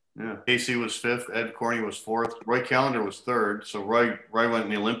 Casey was 5th. Ed Corney was 4th. Roy Callender was 3rd. So Roy went in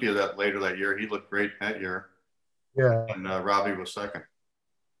the Olympia later that year. He looked great that year. Yeah. And Robbie was 2nd.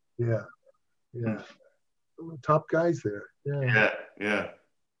 Yeah. Top guys there. Yeah.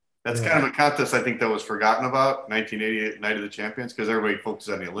 That's kind of a contest I think that was forgotten about, 1988 Night of the Champions, because everybody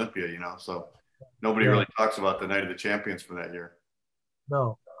focuses on the Olympia, so nobody really talks about the Night of the Champions from that year.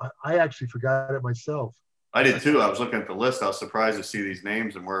 No, I actually forgot it myself. I did too. I was looking at the list. I was surprised to see these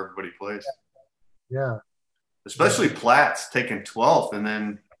names and where everybody plays. Yeah. Especially Platz taking 12th, and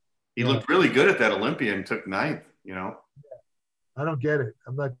then he looked really good at that Olympia and took 9th, I don't get it.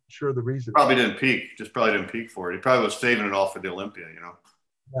 I'm not sure the reason. Probably didn't peak. For it. He probably was saving it all for the Olympia,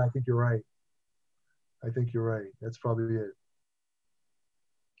 Yeah, I think you're right. That's probably it.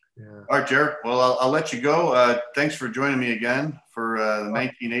 Yeah. All right, Jared. Well, I'll let you go. Thanks for joining me again for the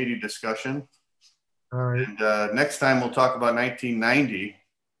 1980 discussion. All right. And next time we'll talk about 1990,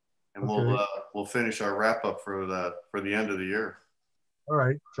 and we'll finish our wrap up for the end of the year. All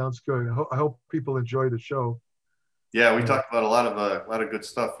right, sounds good. I hope people enjoy the show. Yeah, we talked about a lot of good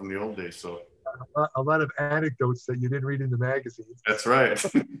stuff from the old days. So a lot of anecdotes that you didn't read in the magazines. That's right.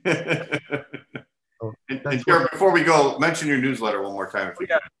 And Jared, before we go, mention your newsletter one more time if you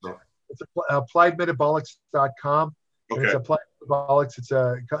can. So. It's appliedmetabolics.com. Okay. It's Applied Metabolics. It's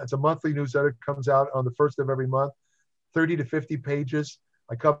a monthly newsletter. It comes out on the first of every month, 30 to 50 pages.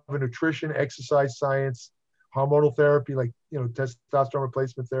 I cover nutrition, exercise science, hormonal therapy, like testosterone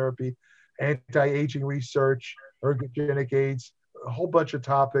replacement therapy, anti-aging research, ergogenic aids, a whole bunch of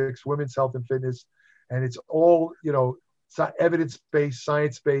topics, women's health and fitness, and it's all evidence-based,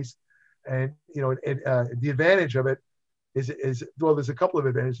 science-based, and the advantage of it is well, there's a couple of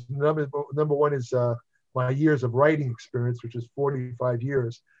advantages. Number one is my years of writing experience, which is 45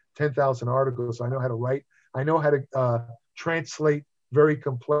 years, 10,000 articles. So I know how to write. I know how to translate very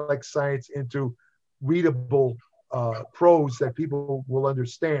complex science into readable prose that people will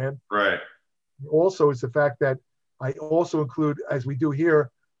understand. Right. Also is the fact that I also include, as we do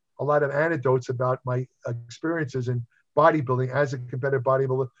here, a lot of anecdotes about my experiences in bodybuilding as a competitive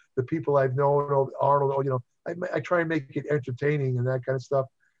bodybuilder, the people I've known, Arnold, I try and make it entertaining and that kind of stuff.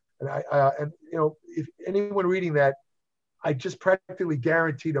 And if anyone reading that, I just practically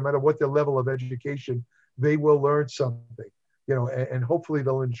guarantee, no matter what their level of education, they will learn something, and hopefully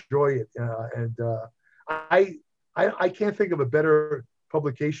they'll enjoy it. I can't think of a better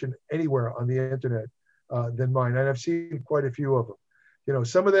publication anywhere on the internet than mine, and I've seen quite a few of them. You know,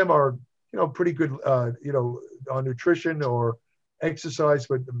 some of them are, you know, pretty good, you know, on nutrition or exercise,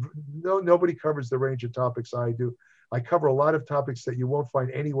 but nobody covers the range of topics I do. I cover a lot of topics that you won't find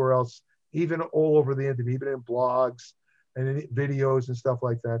anywhere else, even all over the internet, even in blogs and in videos and stuff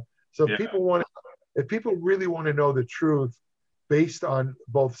like that. So if people really want to know the truth based on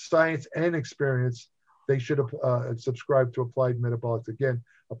both science and experience, they should subscribe to Applied Metabolics. Again,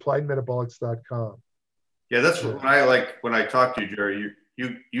 appliedmetabolics.com. Yeah, that's what I like when I talk to you, Jerry.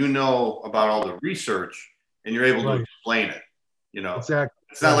 You know about all the research and you're able to explain it. You know, exactly.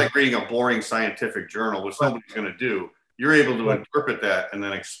 It's not like reading a boring scientific journal, which nobody's going to do. You're able to interpret that and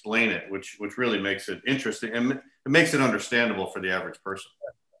then explain it, which really makes it interesting and it makes it understandable for the average person.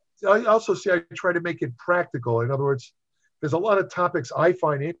 I also see I try to make it practical. In other words, there's a lot of topics I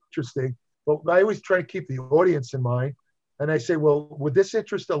find interesting, but I always try to keep the audience in mind. And I say, well, would this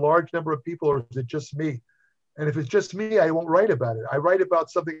interest a large number of people or is it just me? And if it's just me, I won't write about it. I write about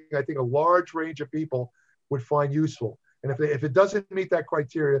something I think a large range of people would find useful. And if it doesn't meet that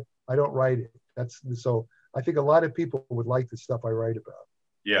criteria, I don't write it. So I think a lot of people would like the stuff I write about.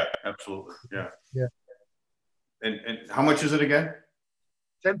 Yeah, absolutely. Yeah. Yeah. And how much is it again?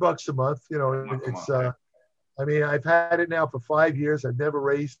 $10 a month. You know, it's I mean, I've had it now for 5 years. I've never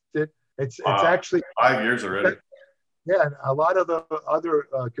raised it. It's actually 5 years already. Yeah, and a lot of the other,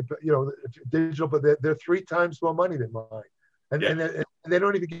 you know, digital, but they're 3 times more money than mine, and they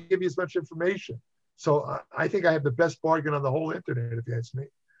don't even give you as much information. So I think I have the best bargain on the whole internet, if you ask me.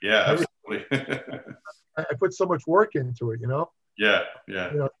 Yeah, absolutely. I put so much work into it, you know. Yeah,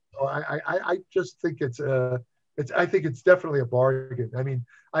 yeah. You know, so I just think I think it's definitely a bargain. I mean,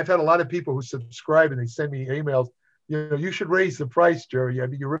 I've had a lot of people who subscribe and they send me emails. You know, you should raise the price, Jerry. I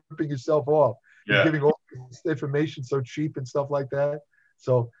mean, you're ripping yourself off. You're giving all this information so cheap and stuff like that.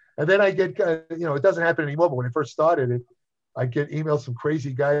 So, and then I get, you know, it doesn't happen anymore. But when I first started it, I get emails from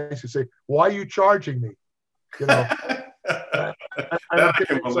crazy guys who say, "Why are you charging me?" You know. I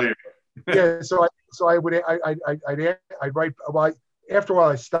can believe. Yeah. So I'd write. Well, after a while,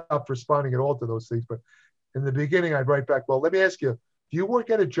 I stopped responding at all to those things. But in the beginning, I'd write back, "Well, let me ask you, do you work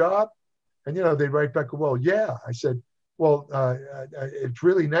at a job?" And you know, they'd write back, "Well, yeah." I said, "Well, it's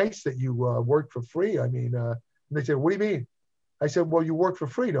really nice that you work for free. I mean," and they said, "What do you mean?" I said, "Well, you work for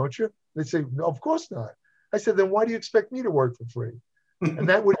free, don't you?" They say, "No, of course not." I said, "Then why do you expect me to work for free?" And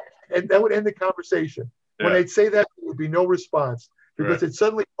that would end the conversation. Yeah. When they'd say that, there would be no response because it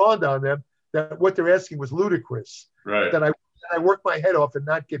suddenly dawned on them that what they're asking was ludicrous. Right. That I work my head off and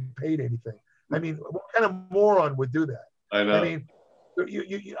not get paid anything. I mean, what kind of moron would do that? I know. I mean,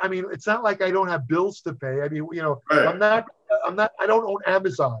 I mean, it's not like I don't have bills to pay. I mean, you know, I don't own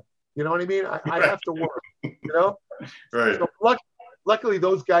Amazon. You know what I mean? I have to work, you know? Right. So luckily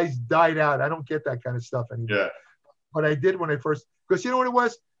those guys died out. I don't get that kind of stuff anymore. Yeah. But I did when I first, because you know what it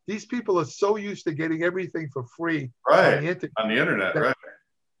was? These people are so used to getting everything for free on the internet. Right.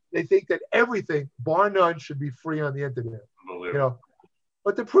 They think that everything, bar none, should be free on the internet. You know?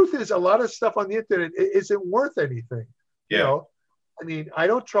 But the truth is a lot of stuff on the internet isn't worth anything. Yeah. You know? I mean, I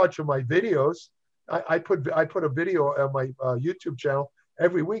don't charge for my videos. I put a video on my YouTube channel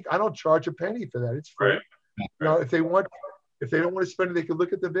every week. I don't charge a penny for that. It's free. Right. You know, if they don't want to spend it, they can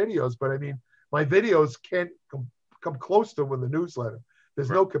look at the videos. But I mean, my videos can't come close to with the newsletter. There's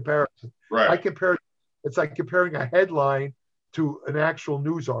no comparison. Right. It's like comparing a headline to an actual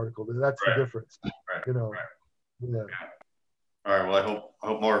news article. That's the difference. Right. You know. Right. Yeah. All right. Well, I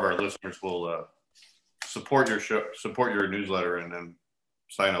hope more of our listeners will support your show, support your newsletter, and then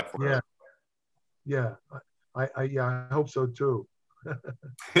sign up for it. Yeah. I hope so too.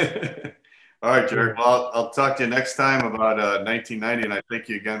 All right, Jerry. Well, I'll talk to you next time about 1990, and I thank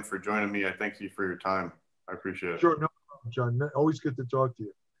you again for joining me. I thank you for your time. I appreciate it. Sure, no problem, John. Always good to talk to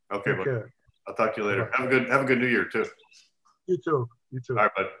you. Okay, bud. I'll talk to you later. Have a good New Year too. You too. You too. All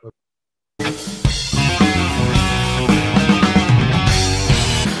right, bud.